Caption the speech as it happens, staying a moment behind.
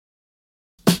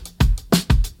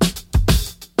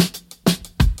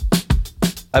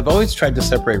I've always tried to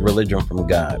separate religion from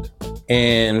God.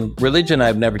 And religion,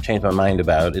 I've never changed my mind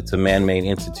about. It's a man-made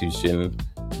institution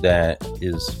that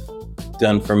is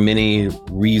done for many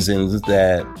reasons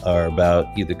that are about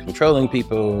either controlling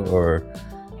people or,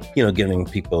 giving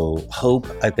people hope,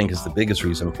 I think is the biggest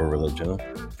reason for religion.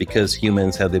 Because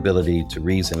humans have the ability to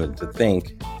reason and to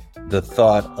think, the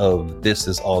thought of this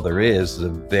is all there is a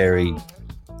very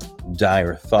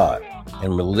dire thought.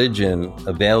 And religion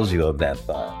avails you of that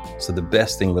thought. So the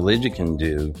best thing religion can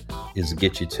do is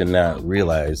get you to not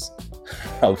realize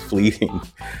how fleeting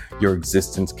your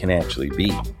existence can actually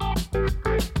be.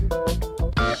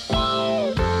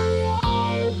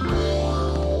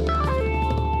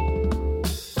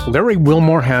 Larry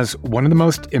Wilmore has one of the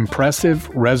most impressive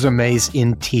resumes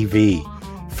in TV.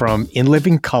 From In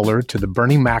Living Color to The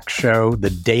Bernie Mac Show, The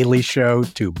Daily Show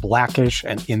to Blackish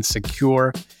and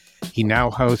Insecure. He now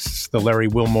hosts the Larry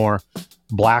Wilmore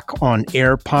Black on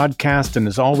Air podcast and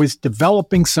is always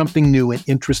developing something new and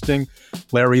interesting.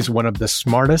 Larry's one of the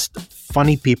smartest,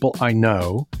 funny people I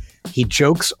know. He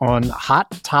jokes on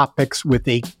hot topics with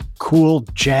a cool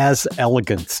jazz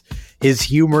elegance. His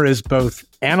humor is both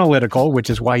analytical, which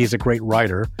is why he's a great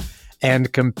writer,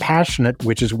 and compassionate,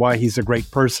 which is why he's a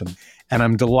great person. And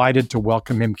I'm delighted to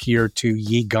welcome him here to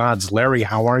Ye Gods. Larry,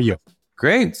 how are you?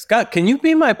 Great. Scott, can you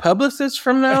be my publicist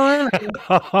from now on?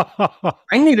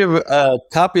 I need a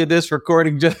copy of this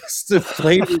recording just to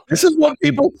play. This is what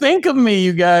people think of me,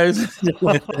 you guys.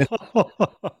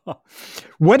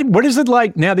 What is it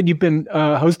like now that you've been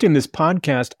hosting this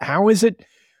podcast? How is it?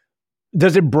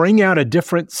 Does it bring out a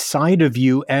different side of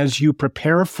you as you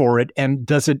prepare for it? And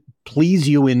does it please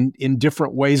you in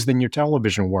different ways than your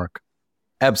television work?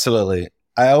 Absolutely.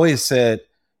 I always said,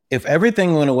 if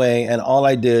everything went away and all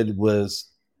I did was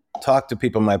talk to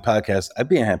people on my podcast, I'd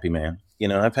be a happy man.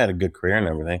 I've had a good career and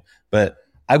everything, but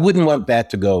I wouldn't want that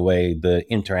to go away, the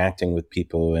interacting with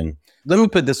people. And let me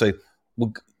put it this way.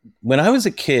 When I was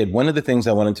a kid, one of the things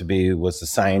I wanted to be was a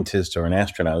scientist or an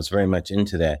astronaut. I was very much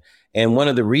into that. And one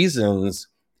of the reasons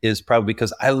is probably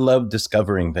because I love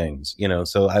discovering things,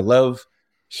 so I love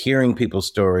hearing people's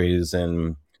stories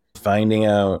and finding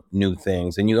out new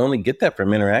things. And you only get that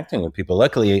from interacting with people.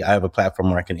 Luckily, I have a platform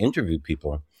where I can interview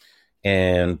people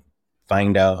and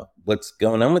find out what's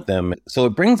going on with them. So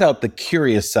it brings out the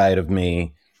curious side of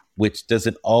me, which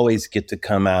doesn't always get to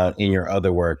come out in your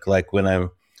other work. Like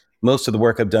most of the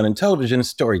work I've done in television is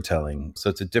storytelling. So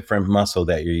it's a different muscle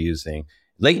that you're using.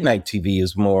 Late night TV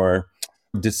is more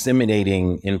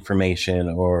disseminating information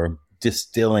or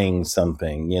distilling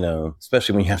something,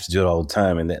 especially when you have to do it all the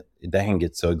time. And that can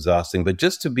get so exhausting. But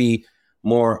just to be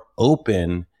more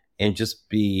open and just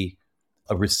be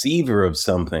a receiver of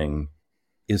something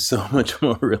is so much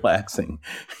more relaxing,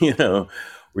 where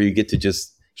you get to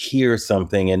just hear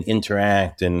something and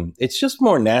interact. And it's just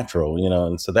more natural,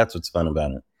 and so that's what's fun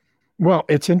about it. Well,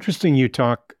 it's interesting you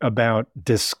talk about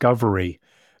discovery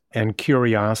and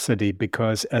curiosity,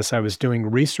 because as I was doing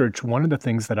research, one of the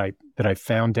things that I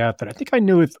found out that I think I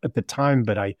knew at the time,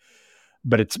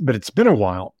 but it's been a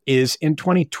while, is in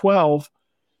 2012,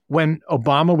 when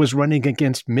Obama was running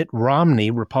against Mitt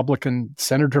Romney, Republican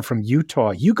senator from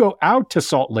Utah, you go out to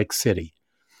Salt Lake City,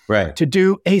 right, to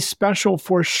do a special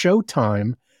for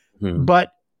Showtime,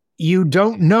 but you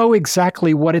don't know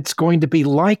exactly what it's going to be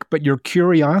like, but your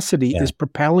curiosity is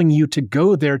propelling you to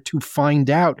go there to find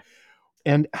out.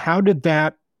 And how did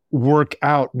that work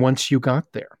out once you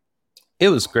got there? It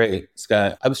was great,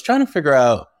 Scott. I was trying to figure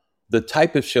out the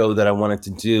type of show that I wanted to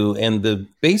do. And the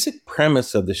basic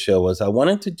premise of the show was I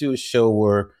wanted to do a show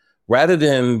where, rather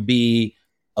than be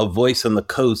a voice on the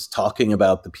coast talking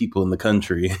about the people in the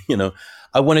country,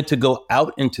 I wanted to go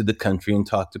out into the country and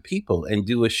talk to people and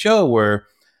do a show where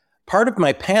part of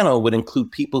my panel would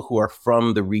include people who are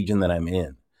from the region that I'm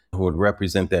in, who would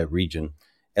represent that region.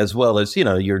 As well as,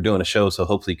 you're doing a show, so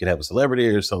hopefully you could have a celebrity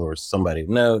or somebody of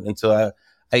note. And so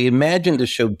I imagined a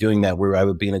show doing that, where I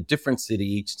would be in a different city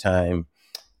each time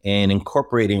and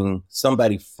incorporating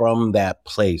somebody from that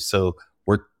place. So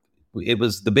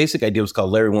the basic idea was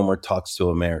called Larry Wilmore Talks to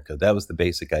America. That was the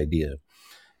basic idea.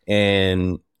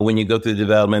 And when you go through the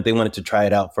development, they wanted to try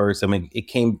it out first. I mean,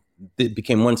 it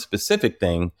became one specific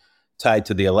thing tied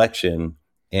to the election.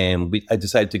 And I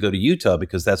decided to go to Utah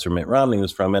because that's where Mitt Romney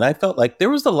was from. And I felt like there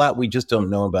was a lot we just don't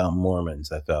know about Mormons.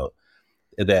 I felt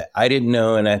that I didn't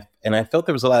know. And I felt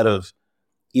there was a lot of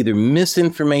either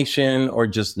misinformation or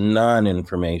just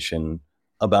non-information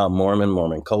about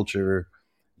Mormon culture,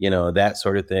 that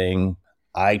sort of thing.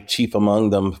 I, chief among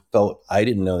them, felt I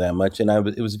didn't know that much. And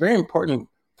it was very important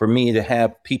for me to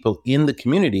have people in the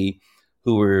community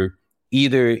who were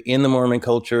either in the Mormon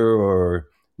culture or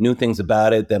new things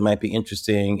about it that might be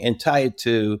interesting and tie it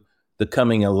to the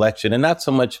coming election and not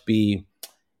so much be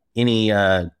any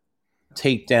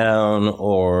takedown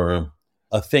or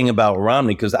a thing about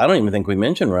Romney, because I don't even think we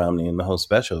mentioned Romney in the whole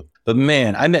special. But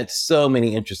man, I met so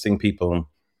many interesting people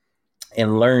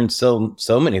and learned so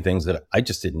many things that I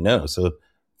just didn't know. So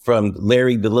from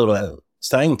Larry, the little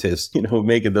scientist,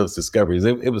 making those discoveries,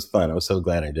 it was fun. I was so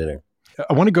glad I did it.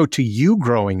 I want to go to you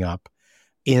growing up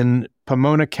in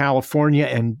Pomona, California,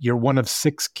 and you're one of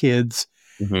 6 kids.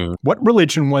 Mm-hmm. What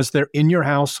religion was there in your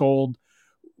household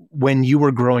when you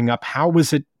were growing up? How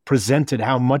was it presented?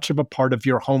 How much of a part of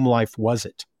your home life was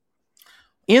it?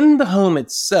 In the home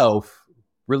itself,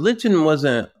 religion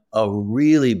wasn't a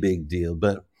really big deal,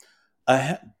 but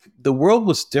the world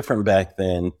was different back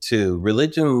then too.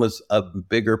 Religion was a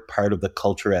bigger part of the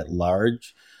culture at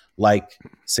large. Like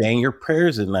saying your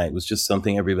prayers at night was just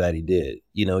something everybody did.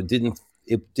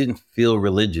 It didn't feel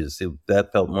religious.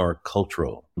 That felt more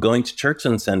cultural. Going to church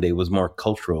on Sunday was more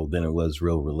cultural than it was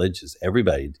real religious.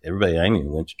 Everybody I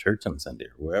knew went to church on Sunday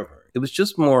or wherever. It was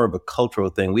just more of a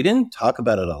cultural thing. We didn't talk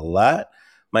about it a lot.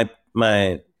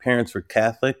 My parents were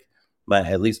Catholic.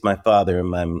 At least my father and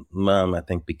my mom, I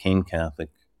think, became Catholic,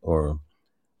 or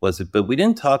was it? But we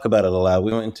didn't talk about it a lot.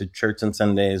 We went to church on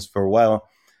Sundays for a while.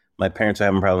 My parents were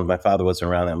having problems. My father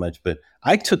wasn't around that much, but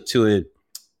I took to it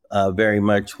very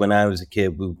much when I was a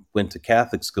kid. We went to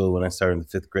Catholic school when I started in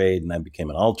the 5th grade, and I became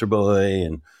an altar boy,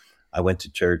 and I went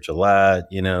to church a lot.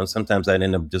 Sometimes I'd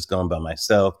end up just going by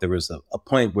myself. There was a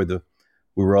point where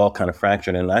we were all kind of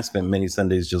fractured, and I spent many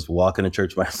Sundays just walking to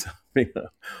church myself,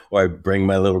 or I'd bring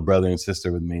my little brother and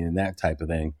sister with me and that type of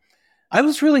thing. I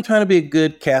was really trying to be a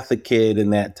good Catholic kid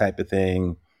and that type of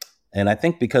thing. And I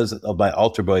think because of my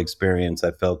altar boy experience,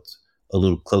 I felt a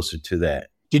little closer to that.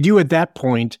 Did you, at that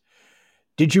point,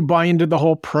 did you buy into the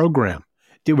whole program?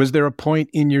 Was there a point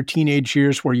in your teenage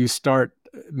years where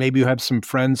maybe you have some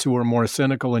friends who are more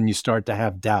cynical and you start to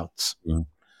have doubts? Mm-hmm.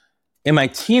 In my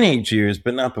teenage years,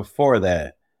 but not before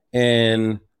that.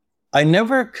 And I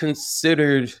never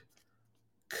considered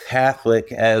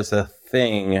Catholic as a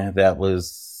thing that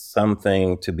was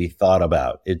something to be thought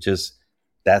about.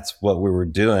 That's what we were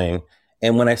doing.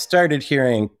 And when I started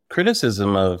hearing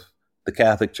criticism of the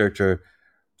Catholic Church, or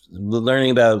learning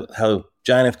about how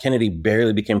John F. Kennedy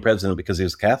barely became president because he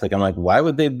was Catholic, I'm like, why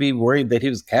would they be worried that he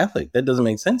was Catholic? That doesn't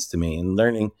make sense to me. And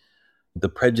learning the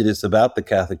prejudice about the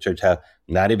Catholic Church, how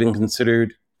not even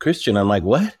considered Christian. I'm like,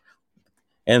 what?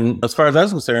 And as far as I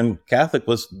was concerned, Catholic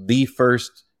was the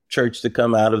first church to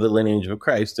come out of the lineage of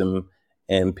Christ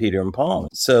and Peter and Paul.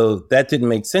 So that didn't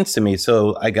make sense to me.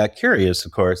 So I got curious,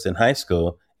 of course, in high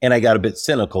school, and I got a bit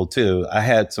cynical too. I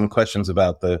had some questions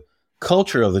about the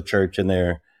culture of the church and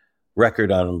their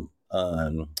record on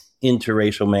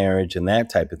interracial marriage and that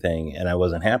type of thing, and I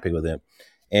wasn't happy with it.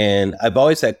 And I've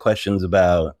always had questions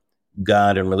about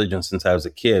God and religion since I was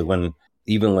a kid,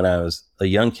 even when I was a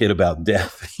young kid, about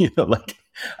death.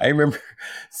 I remember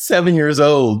 7 years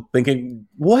old thinking,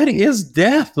 what is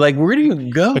death? Like, where do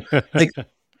you go? Like,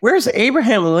 where's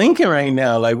Abraham Lincoln right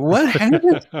now? Like, what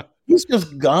happened? He's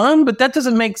just gone, but that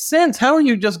doesn't make sense. How are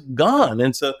you just gone?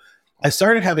 And so I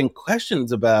started having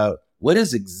questions about what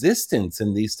is existence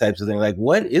and these types of things. Like,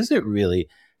 what is it really?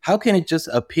 How can it just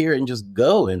appear and just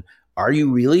go? And are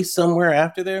you really somewhere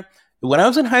after there? When I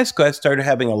was in high school, I started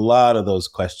having a lot of those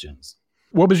questions.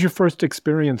 What was your first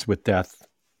experience with death?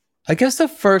 I guess the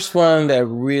first one that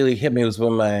really hit me was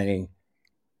when my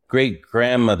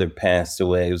great-grandmother passed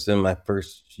away. It was in my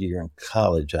first year in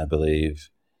college, I believe.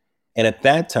 And at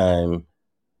that time,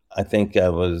 I don't think I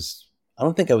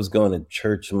was going to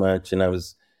church much, and I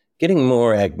was getting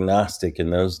more agnostic in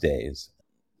those days.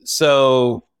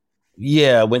 So,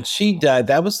 yeah, when she died,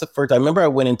 that was the first. I remember I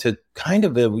went into kind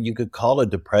of you could call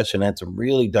it depression. I had some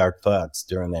really dark thoughts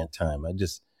during that time.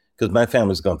 Because my family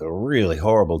was going through a really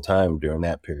horrible time during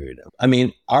that period. I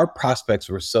mean, our prospects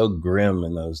were so grim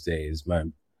in those days. I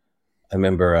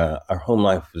remember our home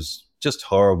life was just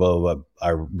horrible.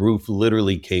 Our roof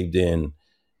literally caved in.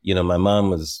 My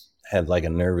mom had like a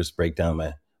nervous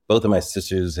breakdown. Both of my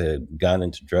sisters had gone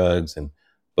into drugs, and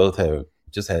both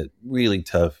had really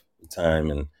tough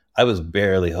time. And I was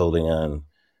barely holding on,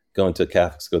 going to a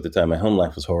Catholic school at the time. My home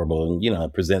life was horrible. And, I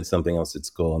present something else at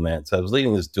school and that. So I was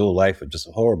leading this dual life of just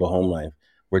a horrible home life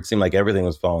where it seemed like everything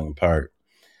was falling apart.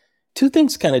 Two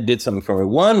things kind of did something for me.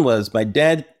 One was my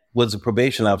dad was a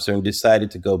probation officer and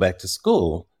decided to go back to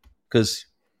school because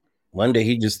one day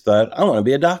he just thought, I want to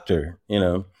be a doctor,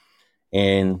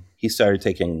 and he started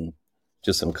taking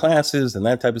just some classes and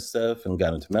that type of stuff and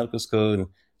got into medical school and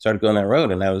started going that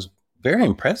road. And I was very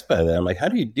impressed by that. I'm like, how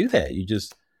do you do that? You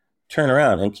just turn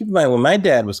around. And keep in mind, when my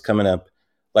dad was coming up,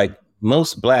 like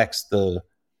most blacks,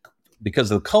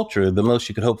 because of the culture, the most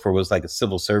you could hope for was like a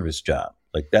civil service job.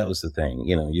 Like that was the thing,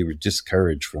 you know, you were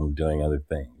discouraged from doing other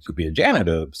things. You could be a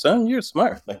janitor, son, you're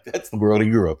smart. Like that's the world he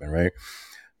grew up in, right?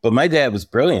 But my dad was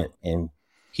brilliant, and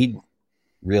he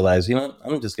realized, you know,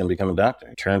 I'm just going to become a doctor.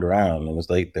 He turned around in his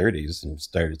late 30s and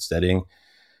started studying,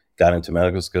 got into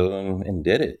medical school and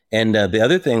did it. And the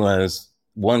other thing was,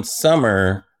 one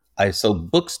summer, I sold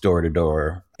books door to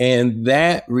door, and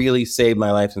that really saved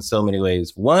my life in so many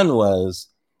ways. One was,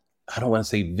 I don't want to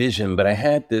say vision, but I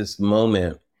had this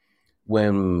moment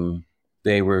when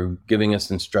they were giving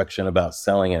us instruction about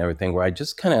selling and everything, where I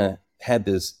just kind of had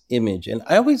this image, and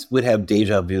I always would have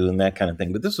deja vu and that kind of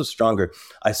thing, but this was stronger.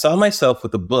 I saw myself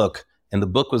with a book, and the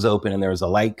book was open and there was a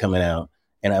light coming out,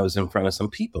 and I was in front of some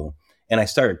people, and I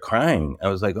started crying. I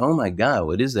was like, oh my God,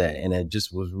 what is that? And I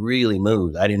just was really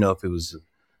moved. I didn't know if it was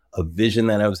a vision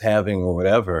that I was having or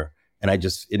whatever. And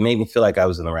it made me feel like I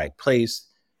was in the right place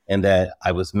and that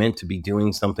I was meant to be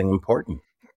doing something important.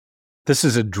 This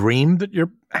is a dream that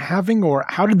you're having, or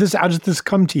how did this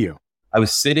come to you? I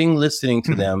was sitting, listening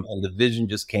to them, and the vision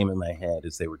just came in my head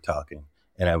as they were talking.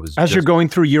 And I was you're going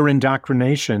through your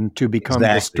indoctrination to become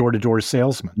this door-to-door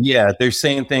salesman. Yeah, they're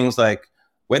saying things like,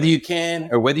 whether you can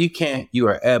or whether you can't, you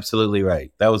are absolutely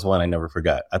right. That was one I never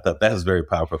forgot. I thought that was very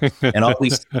powerful. And all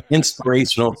these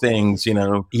inspirational things, you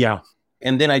know. Yeah.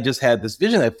 And then I just had this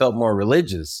vision that felt more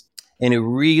religious. And it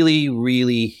really,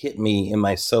 really hit me in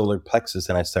my solar plexus,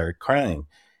 and I started crying.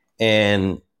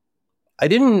 And I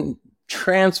didn't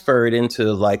transfer it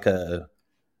into like a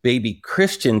baby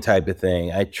Christian type of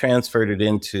thing. I transferred it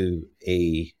into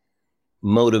a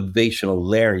motivational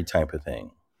Larry type of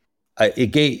thing. I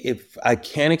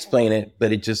can't explain it,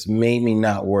 but it just made me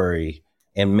not worry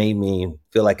and made me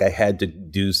feel like I had to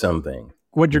do something.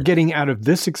 What you're getting out of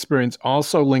this experience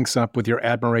also links up with your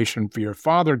admiration for your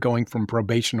father going from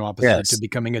probation officer to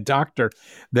becoming a doctor,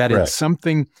 that it's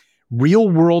something real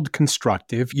world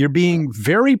constructive. You're being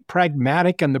very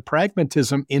pragmatic, and the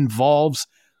pragmatism involves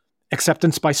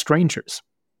acceptance by strangers.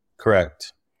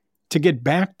 Correct. To get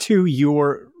back to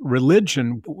your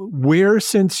religion, where,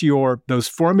 since those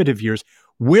formative years,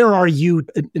 where are you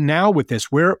now with this?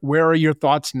 Where are your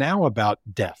thoughts now about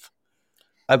death?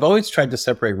 I've always tried to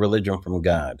separate religion from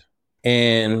God.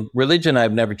 And religion,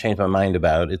 I've never changed my mind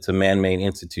about. It's a man-made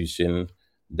institution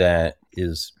that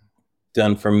is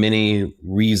done for many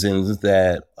reasons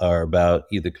that are about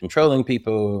either controlling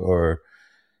people or,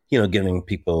 you know, giving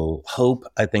people hope,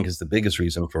 I think is the biggest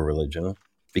reason for religion,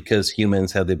 because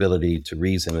humans have the ability to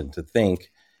reason and to think.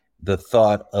 The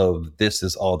thought of this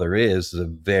is all there is a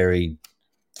very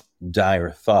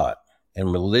dire thought,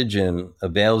 and religion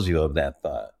avails you of that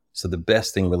thought. So the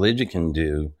best thing religion can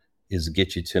do is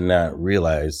get you to not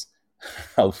realize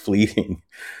how fleeting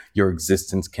your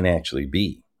existence can actually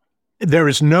be. There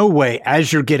is no way,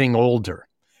 as you're getting older,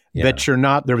 that you're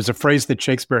not. There was a phrase that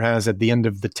Shakespeare has at the end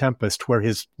of The Tempest, where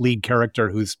his lead character,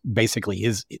 who's basically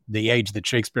the age that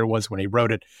Shakespeare was when he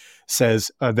wrote it,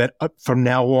 says that from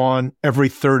now on, every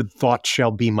third thought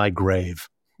shall be my grave.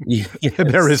 Yes.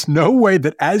 There is no way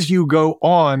that as you go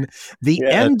on, the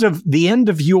end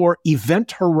of your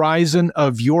event horizon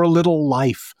of your little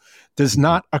life does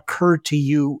not occur to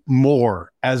you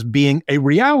more as being a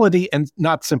reality and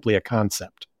not simply a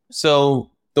concept.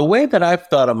 So the way that I've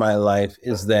thought of my life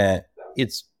is that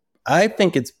I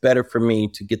think it's better for me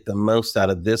to get the most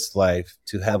out of this life,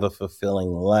 to have a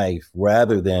fulfilling life,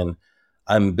 rather than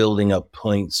I'm building up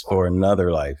points for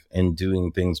another life and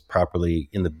doing things properly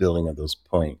in the building of those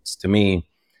points. To me,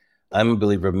 I'm a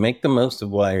believer, make the most of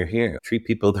while you're here. Treat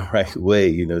people the right way,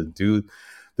 you know, do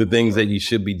the things that you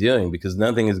should be doing, because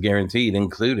nothing is guaranteed,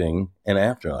 including an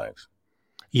afterlife.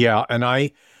 Yeah, and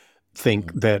I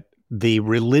think that the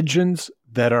religions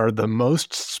that are the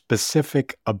most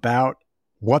specific about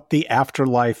what the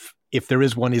afterlife, if there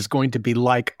is one, is going to be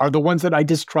like, are the ones that I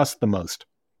distrust the most.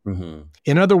 Mm-hmm.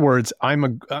 In other words, I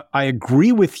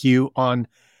agree with you on,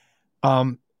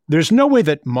 there's no way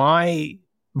that my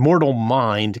mortal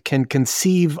mind can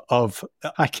conceive of,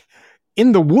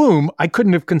 in the womb, I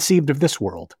couldn't have conceived of this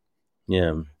world.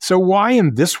 Yeah. So why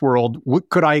in this world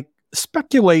could I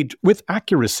speculate with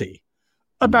accuracy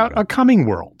about a coming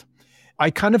world?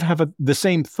 I kind of have the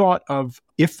same thought of,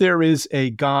 if there is a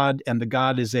God and the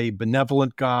God is a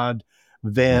benevolent God,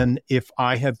 then if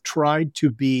I have tried to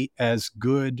be as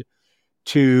good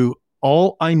to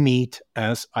all I meet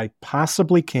as I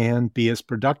possibly can, be as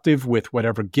productive with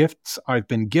whatever gifts I've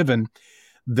been given,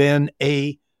 then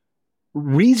a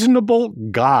reasonable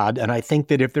God, and I think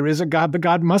that if there is a God, the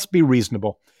God must be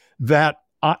reasonable, that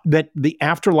the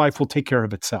afterlife will take care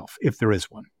of itself, if there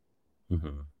is one.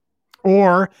 Mm-hmm.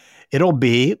 Or it'll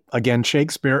be, again,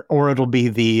 Shakespeare, or it'll be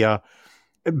the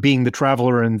being the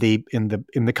traveler in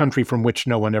the country from which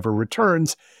no one ever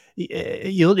returns.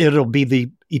 It'll be the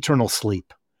eternal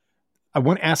sleep. I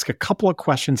want to ask a couple of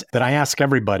questions that I ask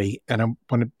everybody, and I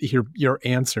want to hear your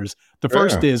answers. The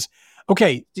first is,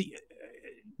 okay,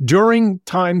 during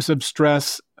times of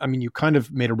stress, I mean, you kind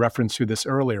of made a reference to this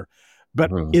earlier,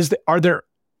 but is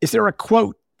there a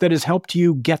quote that has helped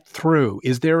you get through?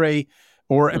 Is there a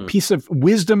piece of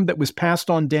wisdom that was passed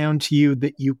on down to you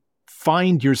that you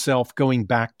find yourself going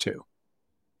back to?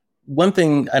 One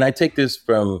thing, and I take this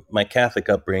from my Catholic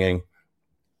upbringing,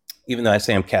 even though I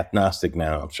say I'm Catholic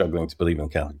now, I'm struggling to believe in the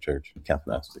Catholic Church,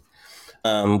 Catholic.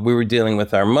 We were dealing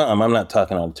with our mom. I'm not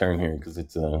talking out of turn here because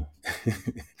it's, my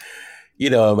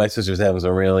sister's having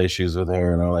some real issues with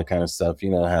her and all that kind of stuff. You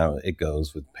know how it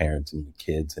goes with parents and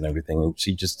kids and everything. And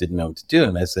she just didn't know what to do.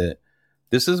 And I said,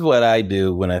 this is what I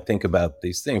do when I think about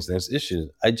these things. There's issues.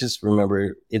 I just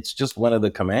remember it's just one of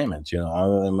the commandments,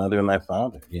 honor thy mother and thy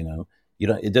father,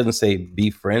 it doesn't say be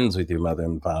friends with your mother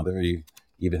and father. You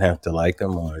even have to like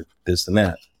them or this and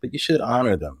that, but you should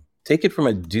honor them. Take it from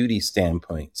a duty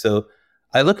standpoint. So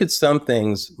I look at some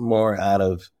things more out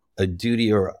of a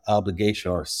duty or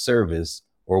obligation or service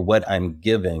or what I'm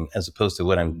giving as opposed to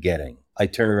what I'm getting. I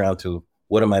turn around to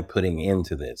what am I putting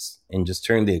into this and just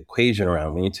turn the equation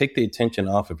around. When you take the attention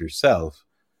off of yourself,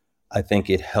 I think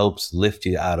it helps lift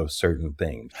you out of certain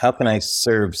things. How can I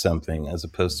serve something as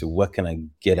opposed to what can I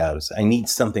get out of it? I need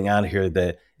something out of here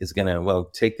that is going to,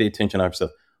 take the attention off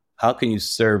yourself. How can you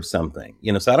serve something?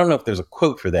 So I don't know if there's a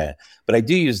quote for that, but I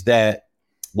do use that,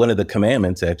 one of the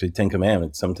commandments, actually 10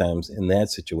 commandments, sometimes in that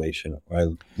situation, where I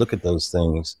look at those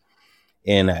things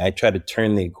and I try to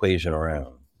turn the equation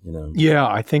around, Yeah,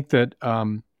 I think that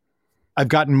I've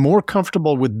gotten more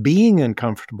comfortable with being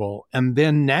uncomfortable. And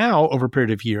then now, over a period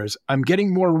of years, I'm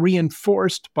getting more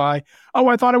reinforced by,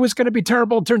 I thought it was going to be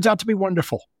terrible. It turns out to be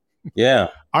wonderful. Yeah.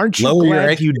 Aren't you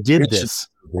glad you did this?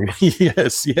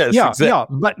 Yes, exactly. Yeah.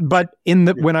 But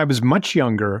when I was much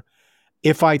younger,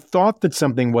 if I thought that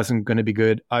something wasn't going to be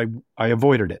good, I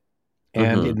avoided it.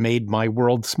 And it made my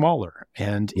world smaller.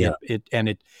 And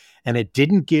it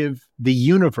didn't give the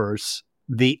universe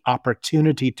the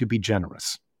opportunity to be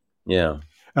generous. Yeah.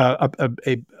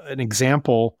 An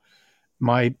example,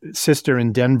 my sister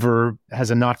in Denver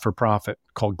has a not-for-profit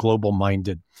called Global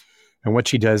Minded. And what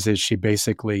she does is she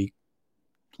basically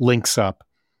links up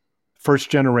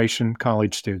first-generation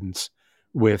college students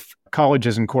with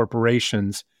colleges and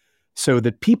corporations so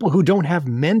that people who don't have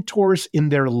mentors in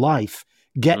their life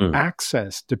get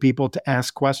access to people to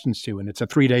ask questions to. And it's a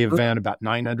 3-day event. About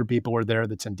 900 people are there.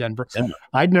 That's in Denver. Yeah.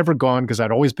 I'd never gone because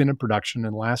I'd always been in production.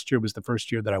 And last year was the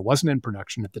first year that I wasn't in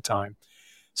production at the time.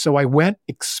 So I went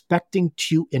expecting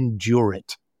to endure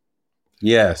it.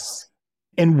 Yes.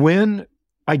 And when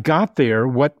I got there,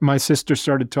 what my sister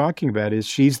started talking about is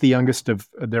she's the youngest of,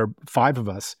 there are 5 of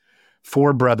us,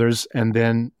 4 brothers. And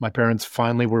then my parents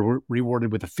finally were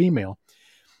rewarded with a female.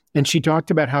 And she talked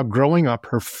about how growing up,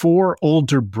 her 4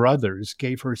 older brothers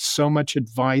gave her so much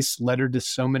advice, led her to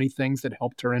so many things that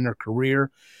helped her in her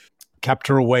career, kept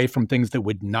her away from things that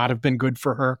would not have been good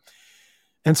for her.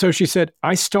 And so she said,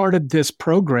 I started this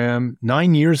program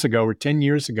 9 years ago or 10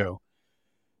 years ago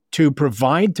to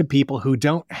provide to people who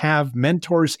don't have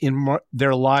mentors in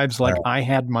their lives like I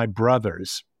had my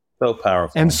brothers. So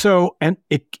powerful. And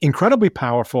incredibly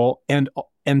powerful. And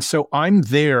so I'm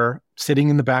there sitting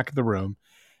in the back of the room.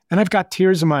 And I've got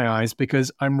tears in my eyes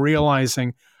because I'm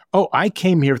realizing, I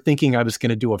came here thinking I was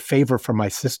going to do a favor for my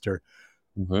sister.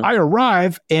 Mm-hmm. I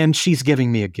arrive and she's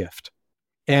giving me a gift.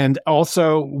 And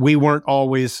also, we weren't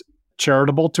always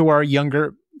charitable to our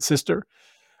younger sister.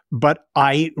 But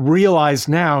I realize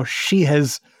now she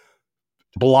has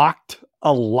blocked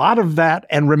a lot of that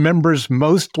and remembers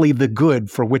mostly the good,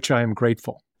 for which I am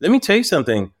grateful. Let me tell you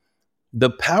something. The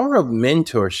power of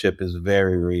mentorship is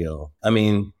very real. I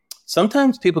mean,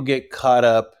 sometimes people get caught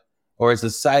up, or as a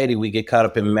society, we get caught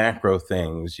up in macro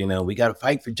things. We got to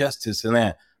fight for justice and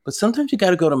that. But sometimes you got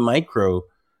to go to micro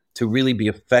to really be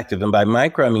effective. And by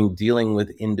micro, I mean dealing with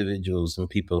individuals and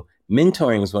people.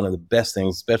 Mentoring is one of the best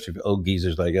things, especially for old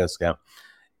geezers like us, Scout,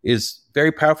 is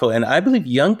very powerful. And I believe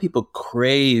young people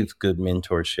crave good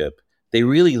mentorship. They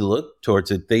really look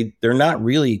towards it. You're not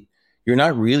really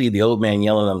the old man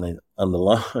yelling on the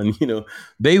lawn.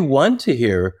 They want to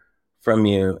hear from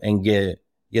you and get,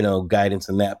 guidance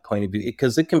in that point of view,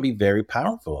 because it can be very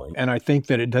powerful. And I think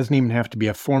that it doesn't even have to be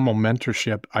a formal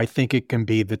mentorship. I think it can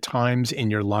be the times in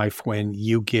your life when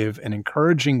you give an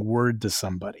encouraging word to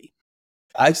somebody.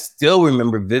 I still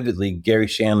remember vividly Gary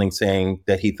Shandling saying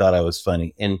that he thought I was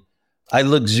funny. And I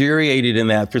luxuriated in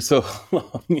that for so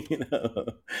long,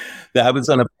 that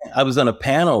I was on a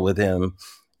panel with him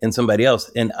and somebody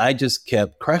else, and I just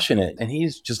kept crushing it. And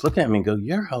he's just looking at me and go,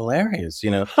 "You're hilarious," He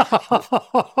didn't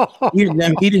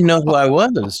know who I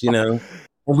was, And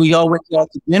we all went out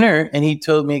to dinner, and he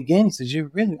told me again. He says, "You're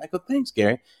really." I go, "Thanks,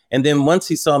 Gary." And then once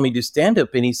he saw me do stand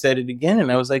up, and he said it again,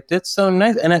 and I was like, "That's so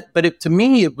nice." To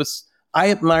me, I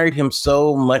admired him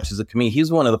so much as a comedian.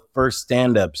 He's one of the first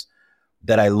stand ups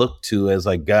that I looked to as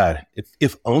like, God,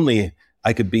 if only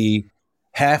I could be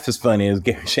half as funny as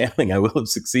Gary Shandling, I will have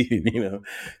succeeded,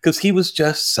 because he was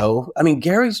just so,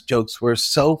 Gary's jokes were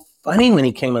so funny when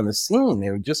he came on the scene. They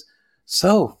were just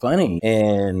so funny.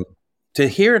 And to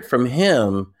hear it from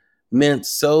him meant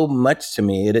so much to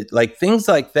me. Like things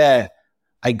like that,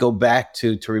 I go back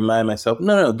to remind myself,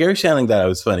 no, Gary Shandling thought I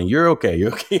was funny. You're okay.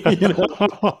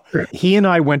 He and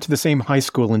I went to the same high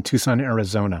school in Tucson,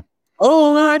 Arizona.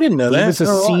 Oh, no, I didn't know that. He was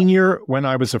a senior when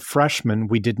I was a freshman.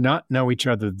 We did not know each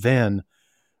other then,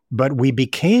 but we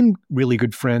became really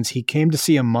good friends. He came to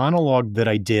see a monologue that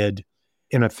I did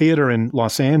in a theater in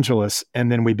Los Angeles,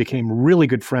 and then we became really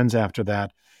good friends after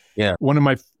that. Yeah. One of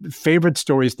my favorite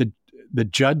stories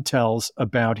that Judd tells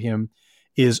about him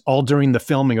is all during the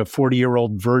filming of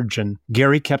 40-Year-Old Virgin,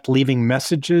 Gary kept leaving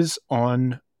messages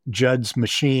on Judd's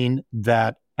machine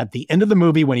that at the end of the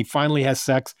movie, when he finally has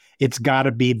sex, it's got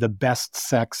to be the best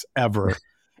sex ever.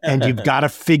 And you've got to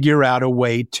figure out a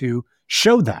way to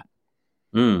show that.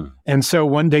 Mm. And so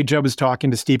one day Judd was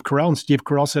talking to Steve Carell, and Steve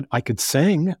Carell said, I could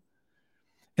sing.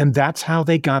 And that's how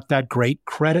they got that great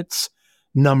credits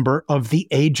number of The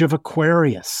Age of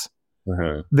Aquarius.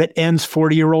 That ends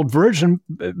 40-Year-Old Virgin,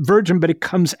 but it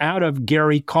comes out of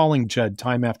Gary calling Judd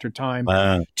time after time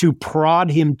to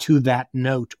prod him to that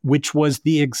note, which was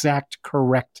the exact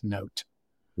correct note.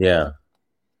 Yeah.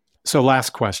 So last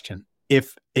question.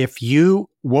 If you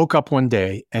woke up one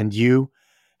day and you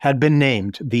had been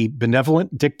named the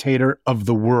benevolent dictator of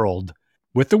the world,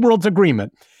 with the world's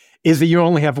agreement, is that you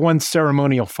only have one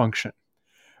ceremonial function,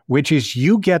 which is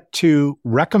you get to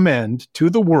recommend to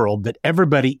the world that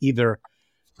everybody either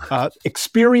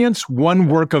experience one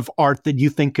work of art that you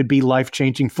think could be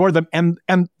life-changing for them, and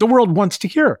the world wants to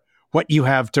hear what you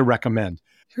have to recommend.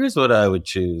 Here's what I would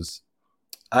choose.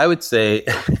 I would say,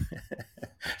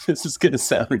 this is going to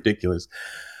sound ridiculous,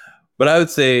 but I would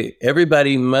say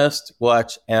everybody must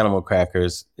watch Animal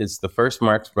Crackers. It's the first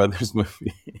Marx Brothers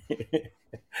movie.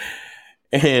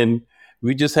 And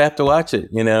we just have to watch it,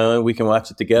 we can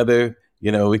watch it together.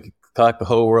 We can talk the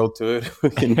whole world to it. We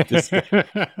can just,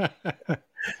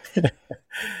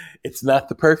 it's not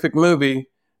the perfect movie,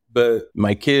 but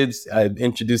my kids, I've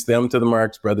introduced them to the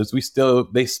Marx Brothers.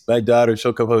 My daughter,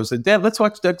 she'll come home and say, Dad, let's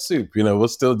watch Duck Soup. We'll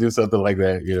still do something like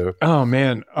that, Oh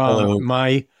man.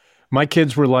 My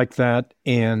kids were like that.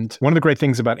 And one of the great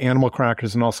things about Animal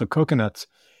Crackers and also Coconuts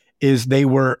is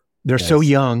they're yes. so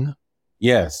young.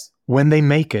 Yes. When they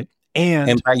make it.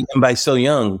 And by so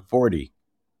young, 40.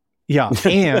 Yeah.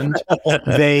 And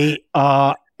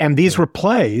and these were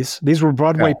plays. These were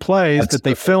Broadway plays that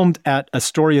they filmed at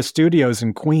Astoria Studios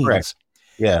in Queens. Correct.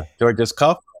 Yeah. George S.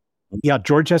 Kaufman. Yeah.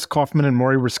 George S. Kaufman and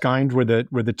Maury Riskind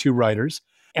were the two writers.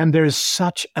 And there's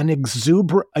such a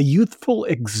youthful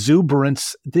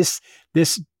exuberance, this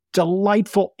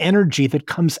delightful energy that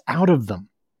comes out of them.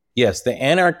 Yes. The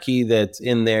anarchy that's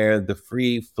in there, the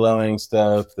free flowing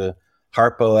stuff, the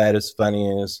Harpo at his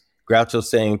funniest, Groucho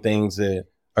saying things that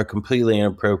are completely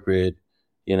inappropriate,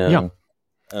 Yeah.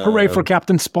 Hooray for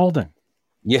Captain Spaulding.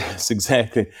 Yes,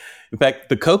 exactly. In fact,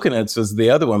 the Coconuts was the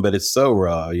other one, but it's so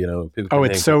raw,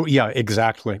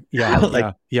 exactly.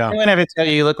 Yeah, yeah. I'm going to tell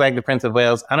you look like the Prince of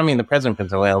Wales. I don't mean the present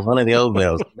Prince of Wales, one of the old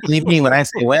Wales. Believe me, when I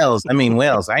say Wales, I mean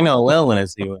Wales. I know a well when I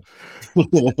see one.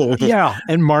 Yeah,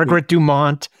 and Margaret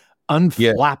Dumont,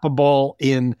 unflappable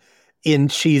in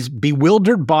she's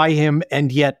bewildered by him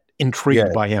and yet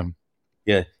intrigued by him.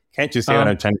 Yeah. Can't you see what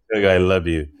I'm trying to tell you? I love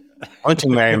you. Why don't you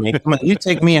marry me? Come on, you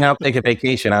take me and I'll take a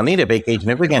vacation. I'll need a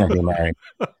vacation if we're going to be married.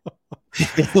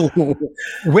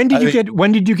 When did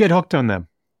you get hooked on them?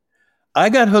 I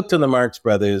got hooked on the Marx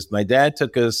Brothers. My dad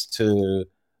took us to,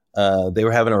 they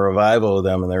were having a revival of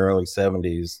them in the early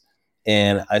 70s.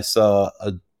 And I saw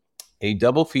a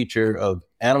double feature of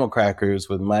Animal Crackers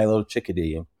with Milo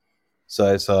Chickadee.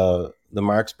 So I saw the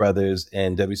Marx Brothers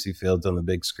and W.C. Fields on the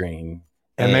big screen.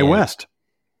 And Mae West.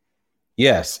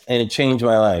 Yes. And it changed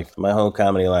my life, my whole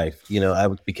comedy life. I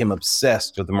became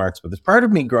obsessed with the Marx Brothers. Part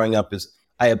of me growing up is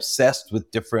I obsessed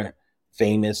with different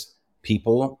famous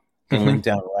people and went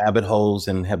down rabbit holes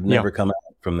and have never come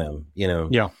out from them,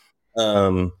 Yeah.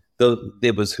 Though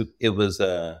it was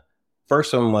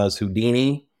first one was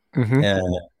Houdini.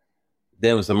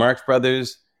 then it was the Marx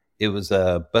Brothers, it was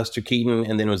Buster Keaton,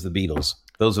 and then it was the Beatles.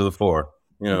 Those are the four,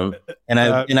 you know. And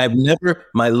I've never,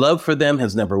 my love for them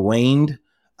has never waned.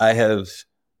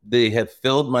 They have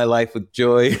filled my life with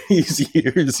joy these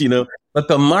years, you know. But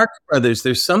the Marx Brothers,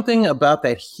 there's something about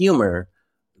that humor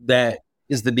that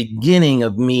is the beginning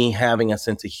of me having a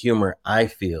sense of humor, I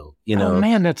feel, you know. Oh,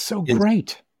 man, that's so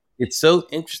great. It's so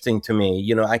interesting to me.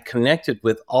 You know, I connected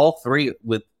with all three,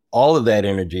 with all of that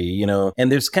energy, you know,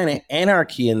 and there's kind of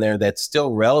anarchy in there that's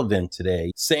still relevant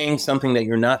today. Saying something that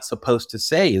you're not supposed to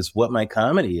say is what my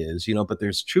comedy is, you know, but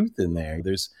there's truth in there.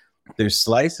 There's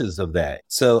slices of that.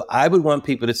 So I would want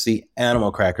people to see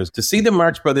Animal Crackers, to see the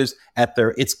Marx Brothers at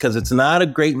it's because it's not a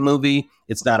great movie.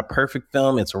 It's not a perfect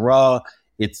film. It's raw.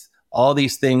 It's all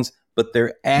these things, but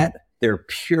they're at their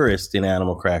purest in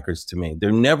Animal Crackers to me.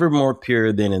 They're never more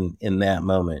pure than in that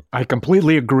moment. I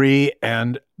completely agree,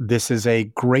 and this is a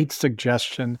great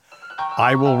suggestion.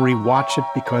 I will rewatch it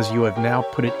because you have now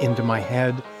put it into my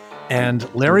head.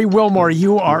 And Larry Wilmore,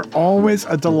 you are always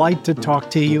a delight to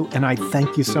talk to you, and I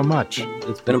thank you so much.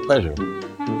 It's been a pleasure.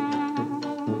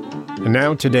 And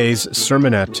now today's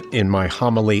sermonette in my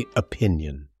homily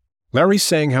opinion. Larry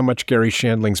saying how much Gary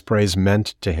Shandling's praise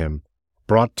meant to him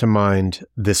brought to mind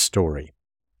this story.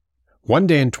 One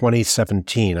day in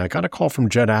 2017, I got a call from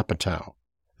Judd Apatow,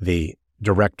 the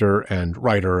director and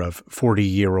writer of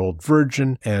 40-Year-Old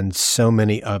Virgin and so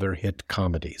many other hit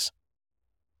comedies.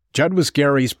 Judd was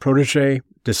Gary's protege,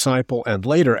 disciple, and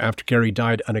later, after Gary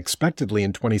died unexpectedly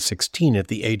in 2016 at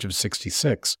the age of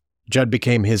 66, Judd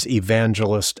became his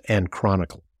evangelist and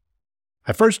chronicle.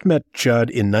 I first met Judd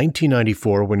in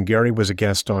 1994 when Gary was a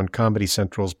guest on Comedy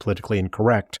Central's Politically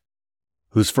Incorrect,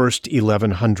 whose first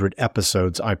 1,100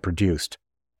 episodes I produced.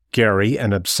 Gary,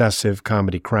 an obsessive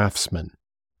comedy craftsman,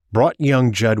 brought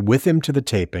young Judd with him to the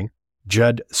taping.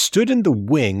 Judd stood in the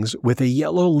wings with a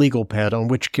yellow legal pad on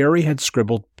which Gary had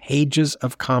scribbled pages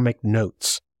of comic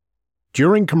notes.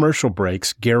 During commercial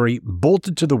breaks, Gary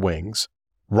bolted to the wings,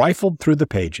 rifled through the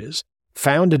pages,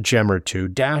 found a gem or two,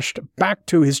 dashed back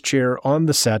to his chair on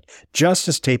the set just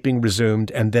as taping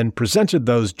resumed, and then presented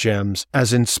those gems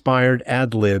as inspired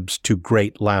ad-libs to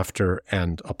great laughter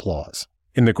and applause.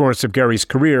 In the course of Gary's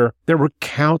career, there were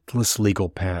countless legal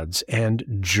pads and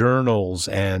journals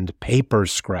and paper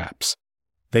scraps.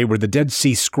 They were the Dead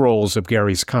Sea Scrolls of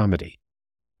Gary's comedy.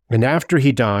 And after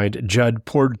he died, Judd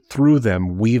poured through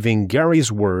them, weaving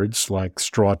Gary's words, like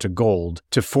straw to gold,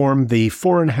 to form the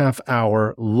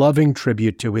 4.5-hour loving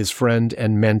tribute to his friend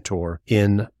and mentor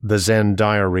in The Zen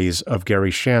Diaries of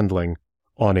Gary Shandling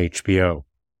on HBO.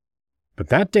 But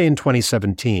that day in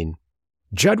 2017,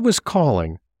 Judd was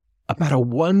calling about a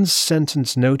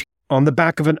one-sentence note on the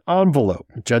back of an envelope.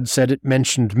 Judd said it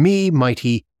mentioned me. Might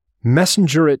he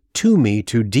messenger it to me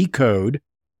to decode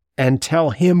and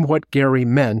tell him what Gary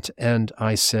meant? And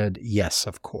I said, yes,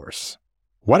 of course.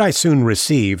 What I soon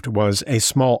received was a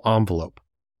small envelope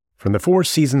from the Four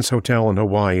Seasons Hotel in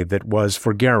Hawaii that was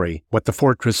for Gary what the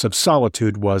Fortress of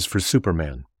Solitude was for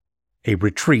Superman, a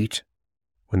retreat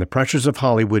when the pressures of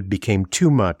Hollywood became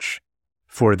too much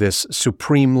for this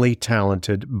supremely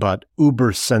talented but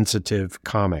uber-sensitive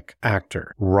comic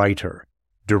actor, writer,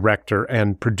 director,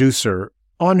 and producer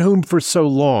on whom for so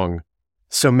long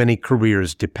so many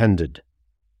careers depended.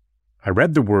 I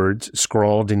read the words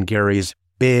scrawled in Gary's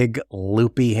big,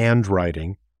 loopy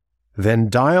handwriting, then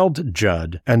dialed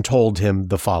Judd and told him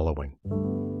the following.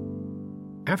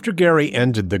 After Gary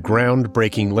ended the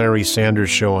groundbreaking Larry Sanders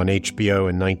Show on HBO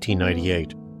in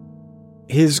 1998,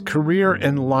 his career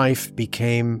and life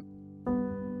became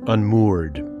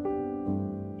unmoored.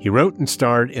 He wrote and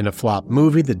starred in a flop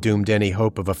movie that doomed any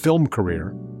hope of a film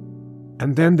career.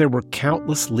 And then there were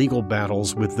countless legal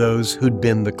battles with those who'd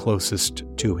been the closest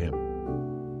to him.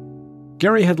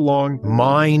 Gary had long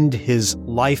mined his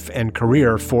life and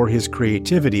career for his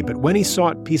creativity, but when he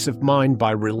sought peace of mind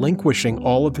by relinquishing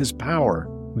all of his power,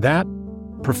 that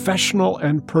professional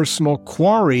and personal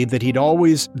quarry that he'd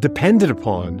always depended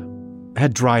upon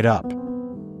had dried up,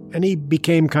 and he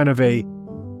became kind of a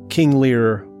King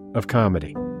Lear of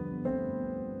comedy.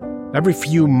 Every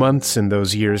few months in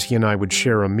those years, he and I would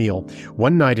share a meal.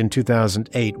 One night in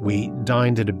 2008, we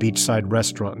dined at a beachside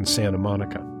restaurant in Santa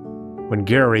Monica. When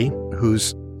Gary,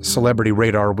 whose celebrity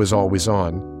radar was always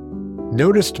on,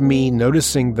 noticed me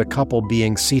noticing the couple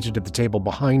being seated at the table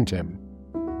behind him,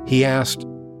 he asked,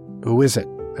 "Who is it?"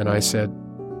 And I said,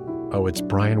 "Oh, it's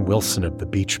Brian Wilson of the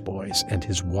Beach Boys and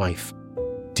his wife.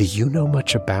 Do you know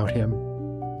much about him?"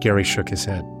 Gary shook his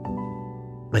head.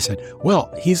 I said,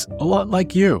 "Well, he's a lot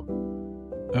like you.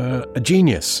 A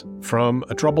genius from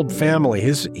a troubled family.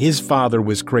 His father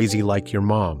was crazy like your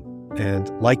mom. And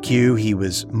like you, he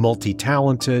was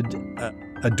multi-talented,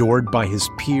 adored by his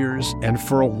peers, and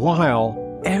for a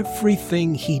while,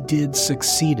 everything he did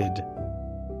succeeded.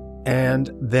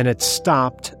 And then it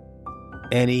stopped,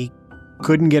 and he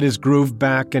couldn't get his groove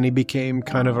back, and he became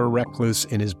kind of a recluse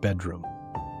in his bedroom.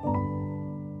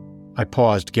 I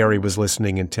paused. Gary was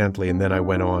listening intently, and then I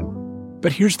went on.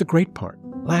 But here's the great part.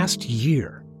 Last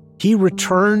year, he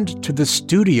returned to the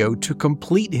studio to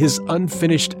complete his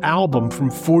unfinished album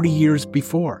from 40 years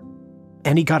before.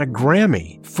 And he got a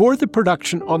Grammy for the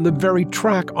production on the very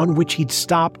track on which he'd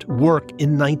stopped work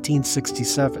in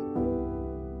 1967.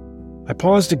 I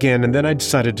paused again, and then I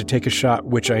decided to take a shot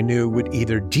which I knew would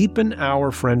either deepen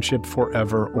our friendship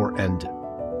forever or end it.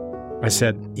 I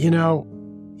said,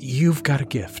 you've got a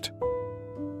gift,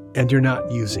 and you're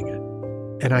not using it.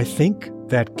 And I think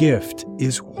that gift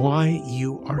is why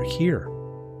you are here.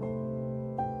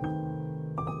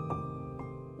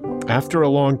 After a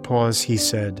long pause, he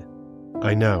said,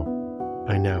 I know.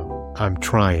 I'm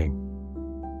trying.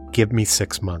 Give me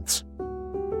 6 months.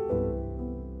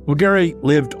 Well, Gary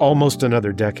lived almost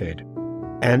another decade.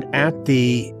 And at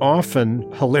the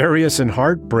often hilarious and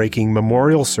heartbreaking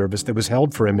memorial service that was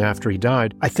held for him after he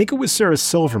died, I think it was Sarah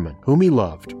Silverman, whom he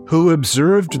loved, who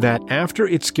observed that after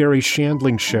It's Gary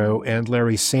Shandling show and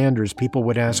Larry Sanders, people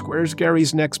would ask, where's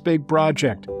Gary's next big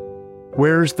project?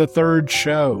 Where's the third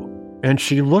show? And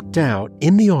she looked out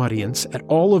in the audience at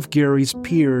all of Gary's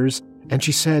peers, and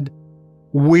she said,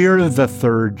 we're the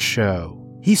third show.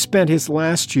 He spent his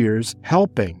last years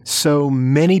helping so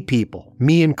many people,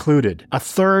 me included. A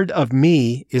third of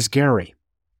me is Gary.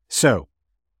 So,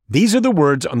 these are the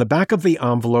words on the back of the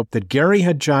envelope that Gary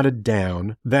had jotted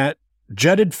down that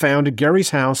Judd had found at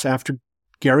Gary's house after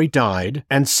Gary died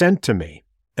and sent to me.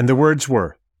 And the words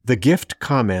were, the gift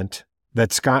comment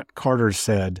that Scott Carter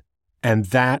said, and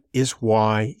that is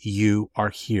why you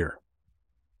are here.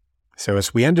 So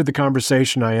as we ended the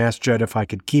conversation, I asked Judd if I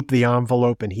could keep the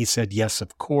envelope, and he said, yes,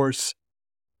 of course.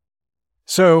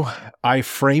 So I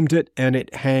framed it, and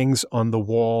it hangs on the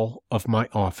wall of my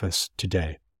office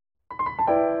today.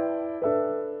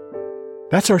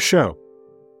 That's our show.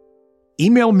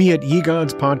 Email me at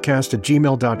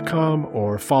yegodspodcast@gmail.com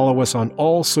or follow us on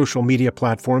all social media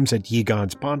platforms at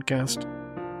yegodspodcast.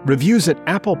 Reviews at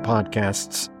Apple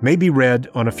Podcasts may be read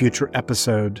on a future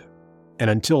episode.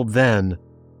 And until then,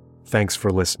 thanks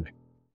for listening.